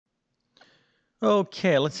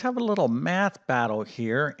Okay, let's have a little math battle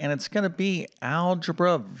here, and it's going to be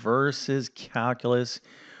algebra versus calculus.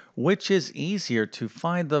 Which is easier to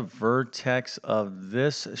find the vertex of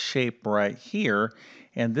this shape right here?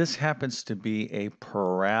 And this happens to be a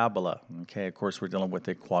parabola. Okay, of course, we're dealing with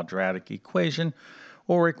a quadratic equation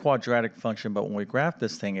or a quadratic function, but when we graph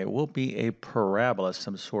this thing, it will be a parabola,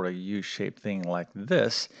 some sort of U-shaped thing like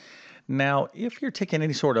this. Now, if you're taking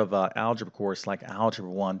any sort of algebra course like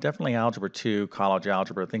Algebra 1, definitely Algebra 2, college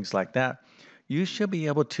algebra, things like that, you should be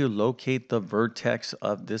able to locate the vertex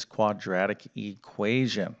of this quadratic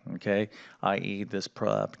equation, okay, i.e. this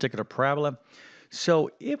particular parabola.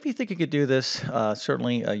 So if you think you could do this,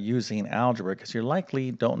 certainly using algebra, because you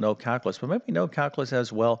likely don't know calculus, but maybe know calculus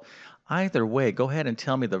as well. Either way, go ahead and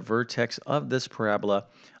tell me the vertex of this parabola.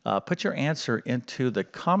 Put your answer into the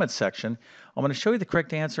comment section. I'm going to show you the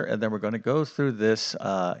correct answer, and then we're going to go through this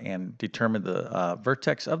and determine the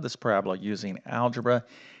vertex of this parabola using algebra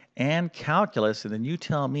and calculus, and then you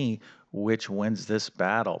tell me which wins this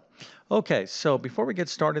battle. Okay, so before we get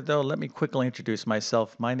started though, let me quickly introduce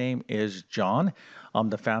myself. My name is John. I'm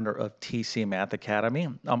the founder of TC Math Academy.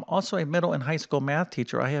 I'm also a middle and high school math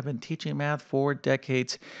teacher. I have been teaching math for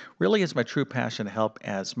decades. Really is my true passion to help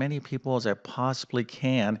as many people as I possibly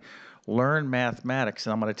can learn mathematics.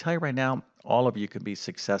 And I'm going to tell you right now, all of you can be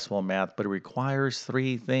successful in math, but it requires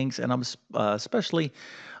three things. And I'm especially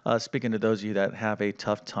speaking to those of you that have a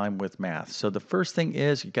tough time with math. So the first thing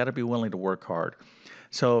is you got to be willing to work hard.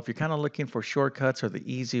 So if you're kind of looking for shortcuts or the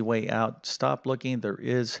easy way out, stop looking. There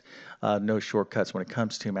is no shortcuts when it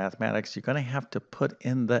comes to mathematics. You're going to have to put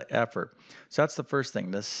in the effort. So that's the first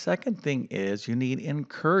thing. The second thing is you need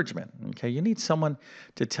encouragement. Okay, you need someone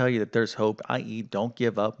to tell you that there's hope, i.e., don't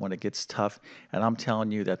give up when it gets tough. And I'm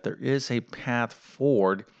telling you that there is a path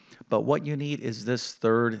forward. But what you need is this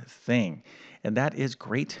third thing, and that is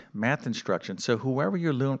great math instruction. So whoever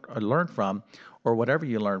you learn from, or whatever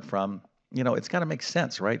you learn from, it's got to make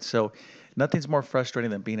sense, right? So nothing's more frustrating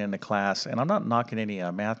than being in a class. And I'm not knocking any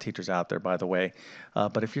math teachers out there, by the way.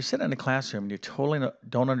 But if you're sitting in a classroom and you totally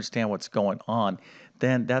don't understand what's going on,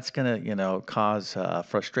 then that's going to, cause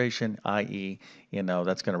frustration, i.e.,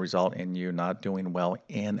 that's going to result in you not doing well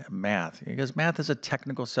in math. Because math is a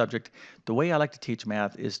technical subject. The way I like to teach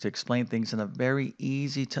math is to explain things in a very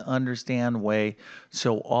easy to understand way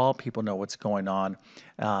so all people know what's going on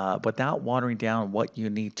without watering down what you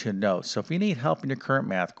need to know. So if you need help in your current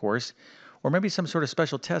math course, or maybe some sort of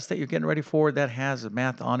special test that you're getting ready for that has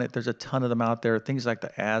math on it. There's a ton of them out there. Things like the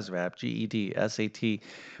ASVAB, GED, SAT,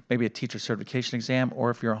 maybe a teacher certification exam, or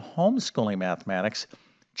if you're homeschooling mathematics,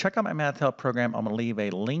 check out my math help program. I'm going to leave a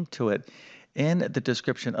link to it in the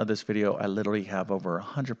description of this video. I literally have over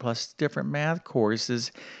 100 plus different math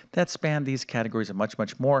courses that span these categories and much,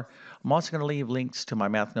 much more. I'm also going to leave links to my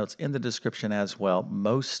math notes in the description as well.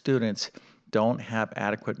 Most students don't have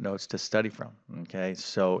adequate notes to study from. Okay,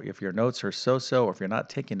 so if your notes are so-so, or if you're not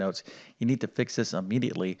taking notes, you need to fix this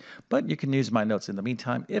immediately. But you can use my notes in the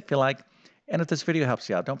meantime if you like. And if this video helps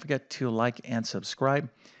you out, don't forget to like and subscribe,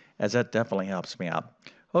 as that definitely helps me out.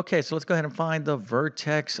 Okay, so let's go ahead and find the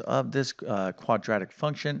vertex of this quadratic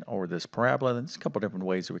function or this parabola. There's a couple different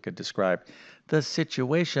ways that we could describe the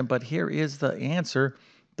situation, but here is the answer.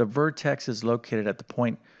 The vertex is located at the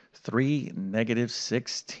point 3,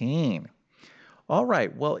 -16. All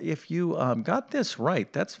right. Well, if you got this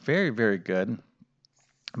right, that's very, very good.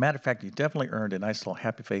 Matter of fact, you definitely earned a nice little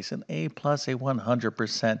happy face, an A plus, a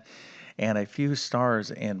 100%, and a few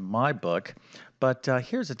stars in my book. But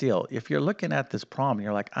here's the deal. If you're looking at this problem, and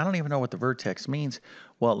you're like, I don't even know what the vertex means.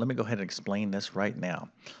 Well, let me go ahead and explain this right now.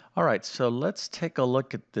 All right, so let's take a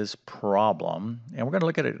look at this problem, and we're going to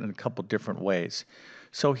look at it in a couple different ways.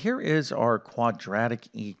 So here is our quadratic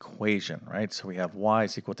equation, right? So we have y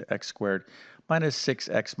is equal to x squared minus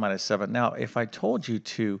 6x minus 7. Now, if I told you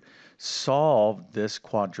to solve this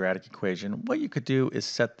quadratic equation, what you could do is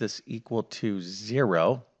set this equal to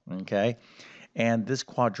 0, okay? And this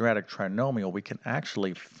quadratic trinomial, we can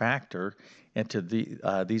actually factor into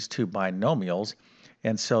these two binomials.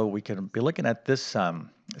 And so we can be looking at this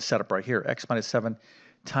setup right here, x minus 7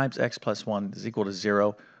 times x plus 1 is equal to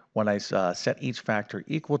 0. When I set each factor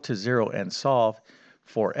equal to 0 and solve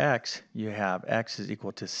for x, you have x is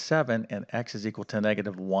equal to 7 and x is equal to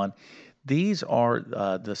 -1. These are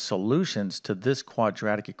the solutions to this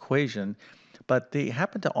quadratic equation, but they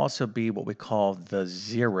happen to also be what we call the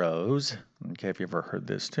zeros, okay, if you've ever heard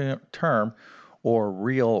this term, or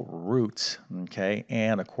real roots, okay,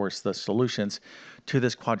 and of course the solutions to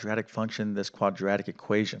this quadratic function, this quadratic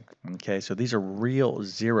equation, okay, so these are real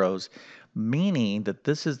zeros, meaning that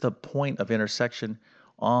this is the point of intersection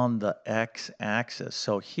on the x-axis.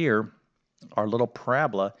 So here, our little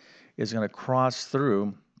parabola is going to cross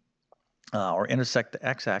through or intersect the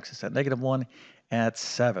x-axis at -1 at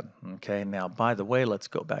 7. Okay, now by the way, let's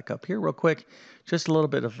go back up here real quick. Just a little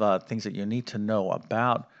bit of things that you need to know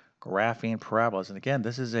about graphing parabolas. And again,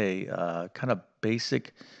 this is a kind of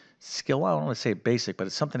basic skill. I don't want to say basic, but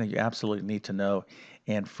it's something that you absolutely need to know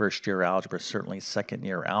in first year algebra, certainly second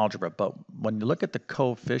year algebra. But when you look at the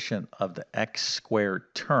coefficient of the x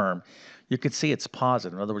squared term, you can see it's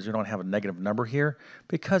positive. In other words, you don't have a negative number here.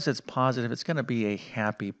 Because it's positive, it's going to be a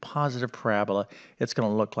happy, positive parabola. It's going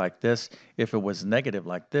to look like this. If it was negative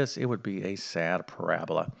like this, it would be a sad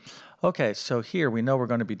parabola. Okay, so here we know we're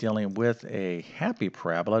going to be dealing with a happy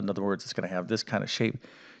parabola. In other words, it's going to have this kind of shape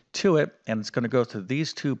to it, and it's going to go through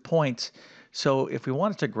these 2 points. So if we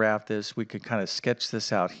wanted to graph this, we could kind of sketch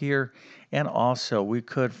this out here, and also we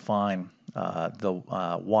could find the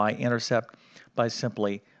y-intercept by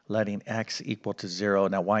simply letting x equal to 0.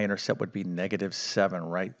 Now y-intercept would be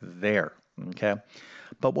 -7 right there, okay?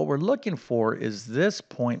 But what we're looking for is this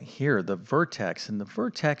point here, the vertex, and the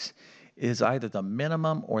vertex is either the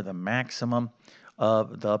minimum or the maximum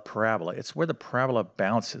of the parabola. It's where the parabola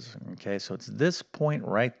bounces, okay? So it's this point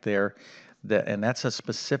right there, and that's a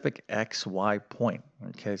specific xy point,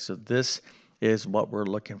 okay? So this is what we're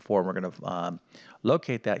looking for. We're going to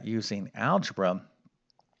locate that using algebra,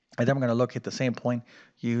 and then we're going to locate the same point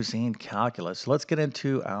using calculus. So let's get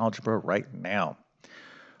into algebra right now.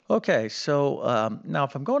 Okay, so now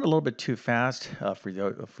if I'm going a little bit too fast for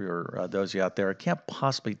those of you out there, I can't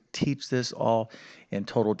possibly teach this all in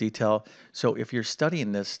total detail. So if you're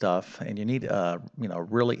studying this stuff and you need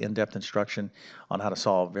really in-depth instruction on how to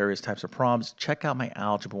solve various types of problems, check out my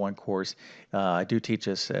Algebra 1 course. I do teach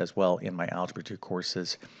this as well in my Algebra 2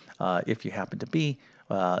 courses if you happen to be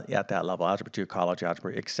at that level, Algebra 2, college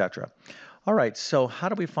algebra, etc. All right, so how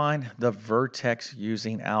do we find the vertex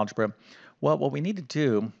using algebra? Well, what we need to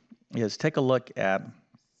do is take a look at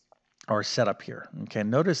our setup here. Okay,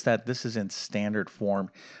 notice that this is in standard form.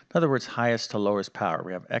 In other words, highest to lowest power.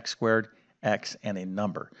 We have x squared, x, and a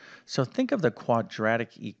number. So think of the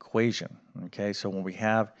quadratic equation. Okay, so when we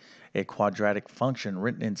have a quadratic function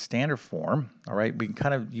written in standard form, all right, we can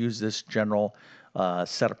kind of use this general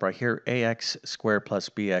setup right here. Ax squared plus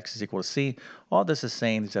bx is equal to c. All this is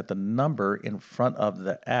saying is that the number in front of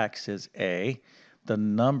the x is a. The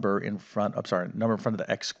number in front, number in front of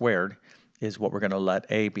the x squared is what we're going to let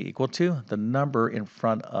a be equal to. The number in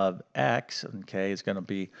front of x, okay, is going to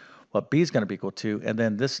be what b is going to be equal to. And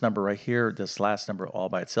then this number right here, this last number all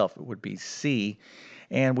by itself, it would be c.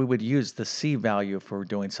 And we would use the c value if we're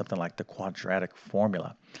doing something like the quadratic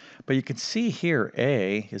formula. But you can see here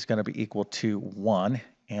a is going to be equal to 1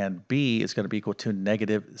 and b is going to be equal to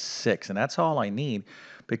 -6. And that's all I need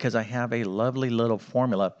because I have a lovely little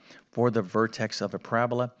formula for the vertex of a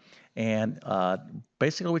parabola. And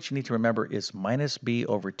basically what you need to remember is minus b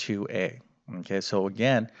over 2a. Okay, so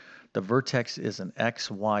again, the vertex is an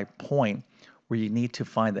xy point where you need to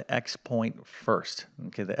find the x point first.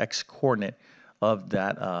 Okay, the x coordinate of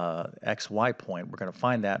that xy point. We're going to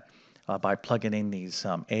find that by plugging in these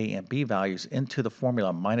a and b values into the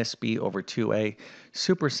formula minus b over 2a.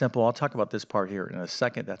 Super simple. I'll talk about this part here in a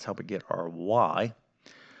second. That's how we get our y.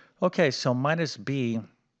 Okay, so minus b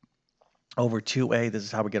over 2a, this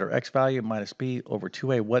is how we get our x value, minus b over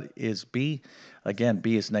 2a. What is b? Again,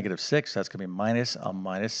 b is -6. That's going to be minus a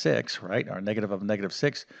 -6, right? Our negative of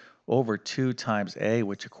 -6 over 2 times a,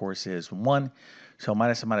 which of course is 1. So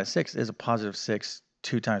minus a -6 is a +6.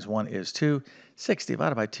 2 times 1 is 2. 6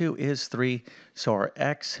 divided by 2 is 3. So our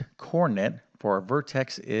x coordinate for our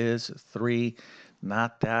vertex is 3.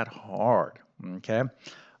 Not that hard, okay?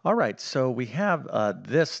 All right, so we have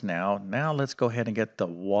this now. Now let's go ahead and get the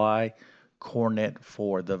y coordinate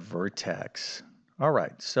for the vertex. All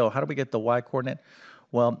right, so how do we get the y coordinate?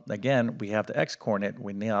 Well, again, we have the x coordinate.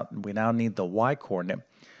 We now need the y coordinate.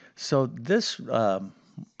 So this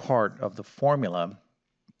part of the formula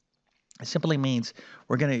simply means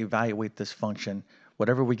we're going to evaluate this function.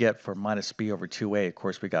 Whatever we get for minus b over 2a, of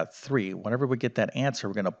course, we got 3. Whenever we get that answer,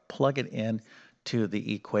 we're going to plug it in to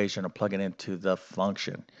the equation or plug it into the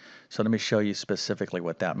function. So let me show you specifically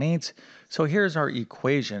what that means. So here's our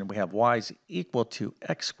equation. We have y is equal to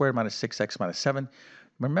x squared minus 6x minus 7.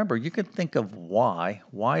 Remember, you can think of y.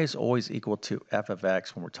 Y is always equal to f of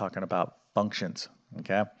x when we're talking about functions,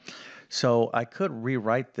 okay? So I could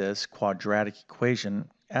rewrite this quadratic equation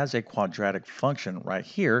as a quadratic function right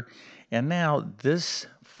here. And now this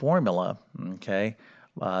formula, okay,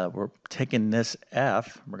 we're taking this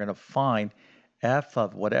f, we're going to find f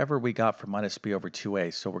of whatever we got from minus b over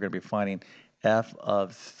 2a. So we're going to be finding f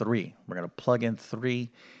of 3. We're going to plug in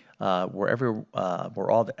 3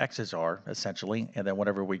 where all the x's are, essentially, and then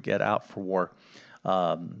whatever we get out for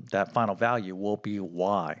that final value will be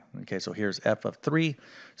y. Okay, so here's f of 3.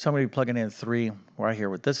 So I'm going to be plugging in 3 right here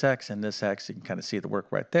with this x and this x. You can kind of see the work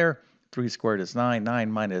right there. 3 squared is 9.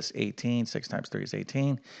 9 minus 18. 6 times 3 is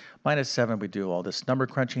 18. Minus 7, we do all this number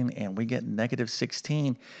crunching, and we get negative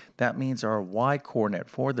 16. That means our y-coordinate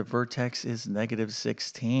for the vertex is negative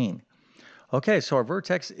 16. Okay, so our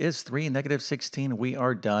vertex is 3, negative 16. We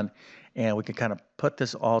are done, and we can kind of put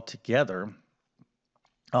this all together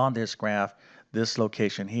on this graph. This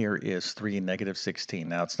location here is 3, negative 16.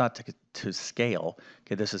 Now, it's not to scale.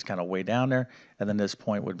 Okay, this is kind of way down there, and then this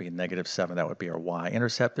point would be negative 7. That would be our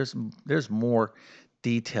y-intercept. There's more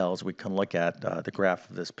details we can look at the graph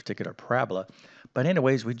of this particular parabola. But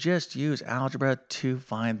anyways, we just use algebra to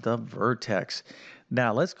find the vertex.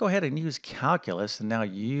 Now, let's go ahead and use calculus, and now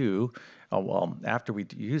after we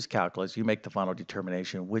use calculus, you make the final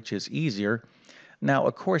determination, which is easier. Now,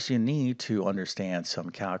 of course, you need to understand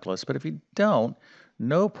some calculus, but if you don't,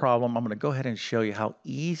 no problem. I'm going to go ahead and show you how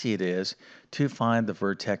easy it is to find the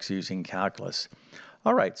vertex using calculus.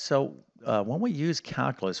 All right, so when we use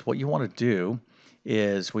calculus, what you want to do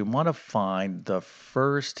is we want to find the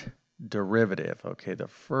first derivative, okay, the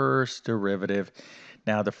first derivative.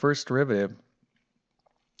 Now, the first derivative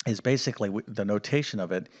is basically the notation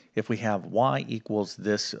of it. If we have y equals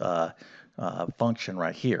this function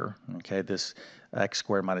right here, okay, this x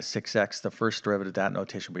squared minus 6x, the first derivative of that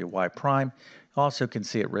notation will be y prime. You also can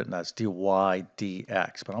see it written as dy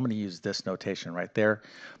dx, but I'm going to use this notation right there.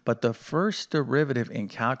 But the first derivative in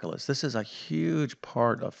calculus, this is a huge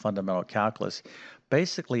part of fundamental calculus.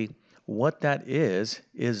 Basically, what that is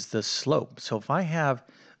the slope. So if I have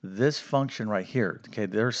this function right here, okay,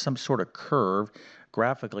 there's some sort of curve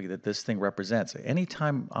graphically that this thing represents.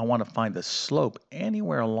 Anytime I want to find the slope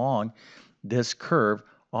anywhere along this curve,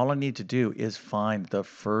 all I need to do is find the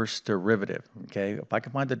first derivative. Okay, if I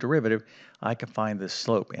can find the derivative, I can find the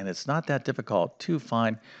slope, and it's not that difficult to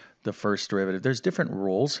find the first derivative. There's different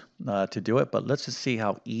rules to do it, but let's just see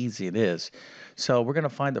how easy it is. So we're going to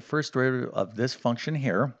find the first derivative of this function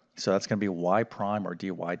here. So that's going to be y prime, or dy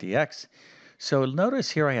dx. So notice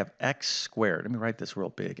here I have x squared. Let me write this real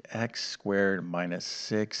big. X squared minus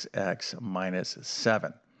 6x minus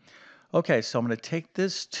 7. Okay, so I'm going to take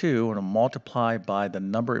this 2 and multiply by the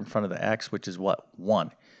number in front of the x, which is what?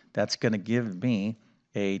 1. That's going to give me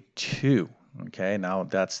a 2. Okay, now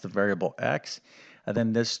that's the variable x. And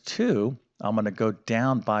then this 2, I'm going to go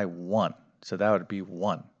down by 1. So that would be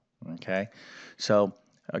 1. Okay, so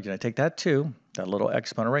I'm going to take that 2, that little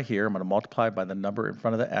exponent right here. I'm going to multiply by the number in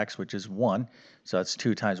front of the x, which is 1. So that's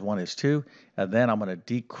 2 times 1 is 2. And then I'm going to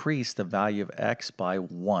decrease the value of x by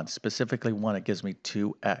 1. Specifically 1, it gives me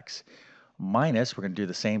 2x. Minus, we're going to do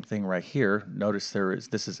the same thing right here. Notice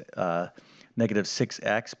this is negative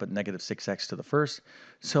 6x, but negative 6x to the first.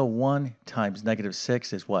 So 1 times negative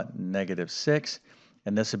 6 is what? Negative 6.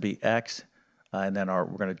 And this would be x. And then we're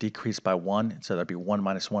going to decrease by 1, so that'd be 1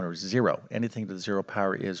 minus 1, or 0. Anything to the 0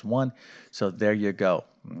 power is 1, so there you go.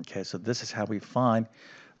 Okay, so this is how we find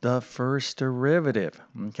the first derivative.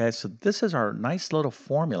 Okay, so this is our nice little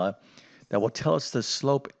formula that will tell us the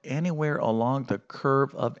slope anywhere along the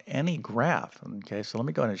curve of any graph. Okay, so let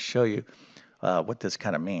me go ahead and show you what this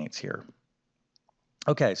kind of means here.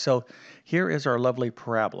 Okay, so here is our lovely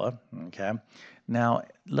parabola. Okay, now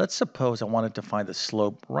let's suppose I wanted to find the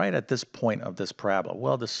slope right at this point of this parabola.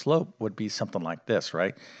 Well, the slope would be something like this,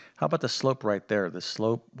 right? How about the slope right there? The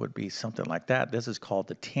slope would be something like that. This is called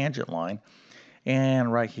the tangent line.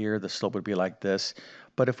 And right here, the slope would be like this.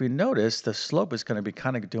 But if we notice, the slope is going to be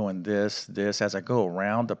kind of doing this as I go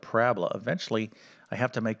around the parabola. Eventually, I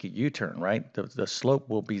have to make a U-turn, right? The slope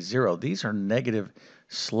will be 0. These are negative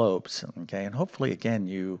slopes, okay? And hopefully, again,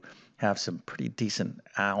 you have some pretty decent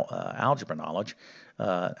algebra knowledge,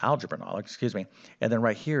 excuse me. And then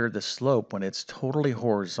right here, the slope, when it's totally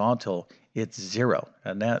horizontal, it's 0.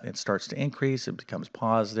 And that it starts to increase, it becomes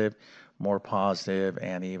positive, more positive,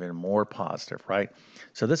 and even more positive, right?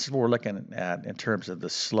 So this is what we're looking at in terms of the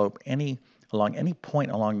slope. Along any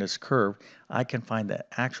point along this curve, I can find the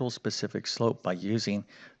actual specific slope by using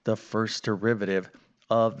the first derivative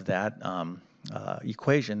of that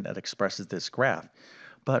equation that expresses this graph.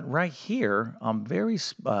 But right here, I'm very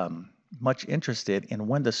much interested in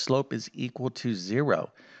when the slope is equal to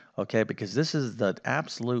 0, okay? Because this is the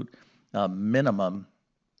absolute minimum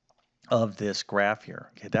of this graph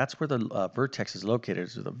here. Okay, that's where the vertex is located.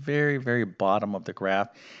 It's at the very, very bottom of the graph,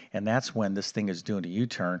 and that's when this thing is doing a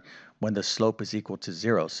U-turn, when the slope is equal to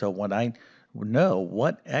 0. So when I know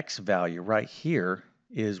what x value right here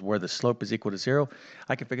is where the slope is equal to 0,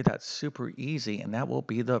 I can figure that super easy, and that will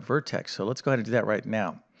be the vertex. So let's go ahead and do that right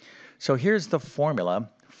now. So here's the formula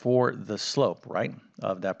for the slope, right,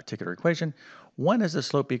 of that particular equation. When is the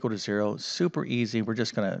slope equal to 0? Super easy. We're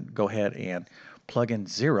just going to go ahead and plug in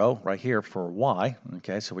 0 right here for y.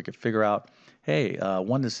 Okay, so we could figure out, hey,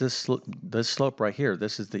 when is this slope right here?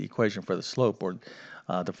 This is the equation for the slope, or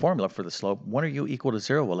the formula for the slope. When are you equal to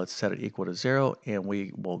 0? Well, let's set it equal to 0, and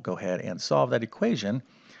we will go ahead and solve that equation.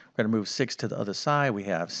 We're going to move 6 to the other side. We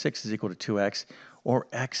have 6 is equal to 2x, or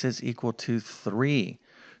x is equal to 3.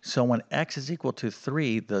 So when x is equal to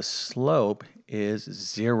 3, the slope is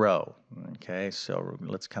 0. Okay, so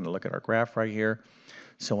let's kind of look at our graph right here.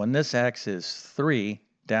 So when this x is 3,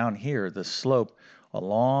 down here, the slope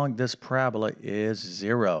along this parabola is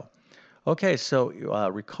 0. Okay, so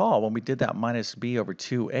recall when we did that minus b over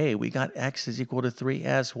 2a, we got x is equal to 3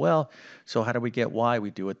 as well. So how do we get y? We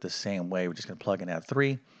do it the same way. We're just going to plug in that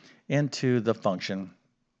 3 into the function,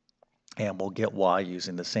 and we'll get y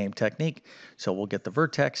using the same technique. So we'll get the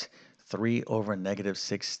vertex 3 over negative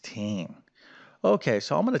 16. Okay,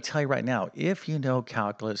 so I'm going to tell you right now, if you know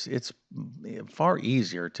calculus, it's far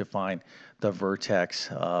easier to find the vertex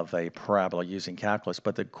of a parabola using calculus.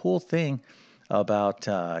 But the cool thing about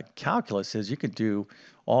calculus is you can do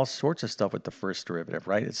all sorts of stuff with the first derivative,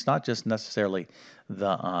 right? It's not just necessarily the,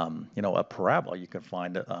 a parabola. You can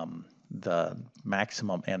find the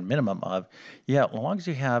maximum and minimum of, yeah, as long as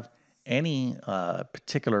you have any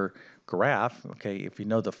particular graph, okay, if you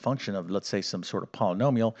know the function of, let's say, some sort of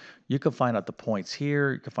polynomial, you can find out the points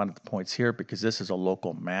here, you can find out the points here, because this is a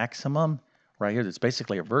local maximum right here. That's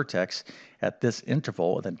basically a vertex at this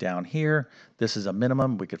interval. And then down here, this is a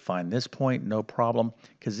minimum. We could find this point, no problem,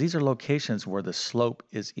 because these are locations where the slope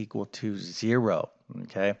is equal to 0,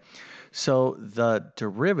 okay? So the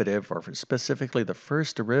derivative, or specifically the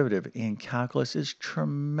first derivative in calculus, is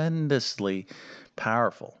tremendously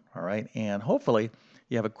powerful, all right? And hopefully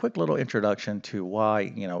you have a quick little introduction to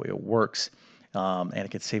why, it works, and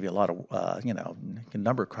it could save you a lot of,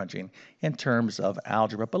 number crunching in terms of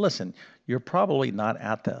algebra. But listen, you're probably not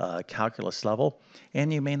at the calculus level,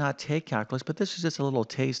 and you may not take calculus, but this is just a little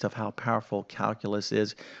taste of how powerful calculus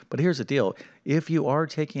is. But here's the deal. If you are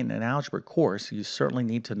taking an algebra course, you certainly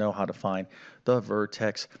need to know how to find the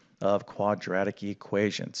vertex of quadratic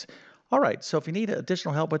equations. All right, so if you need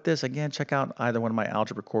additional help with this, again, check out either one of my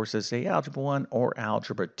algebra courses, say Algebra 1 or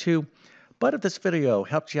Algebra 2. But if this video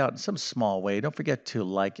helped you out in some small way, don't forget to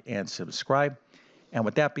like and subscribe. And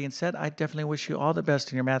with that being said, I definitely wish you all the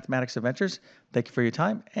best in your mathematics adventures. Thank you for your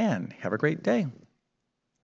time, and have a great day.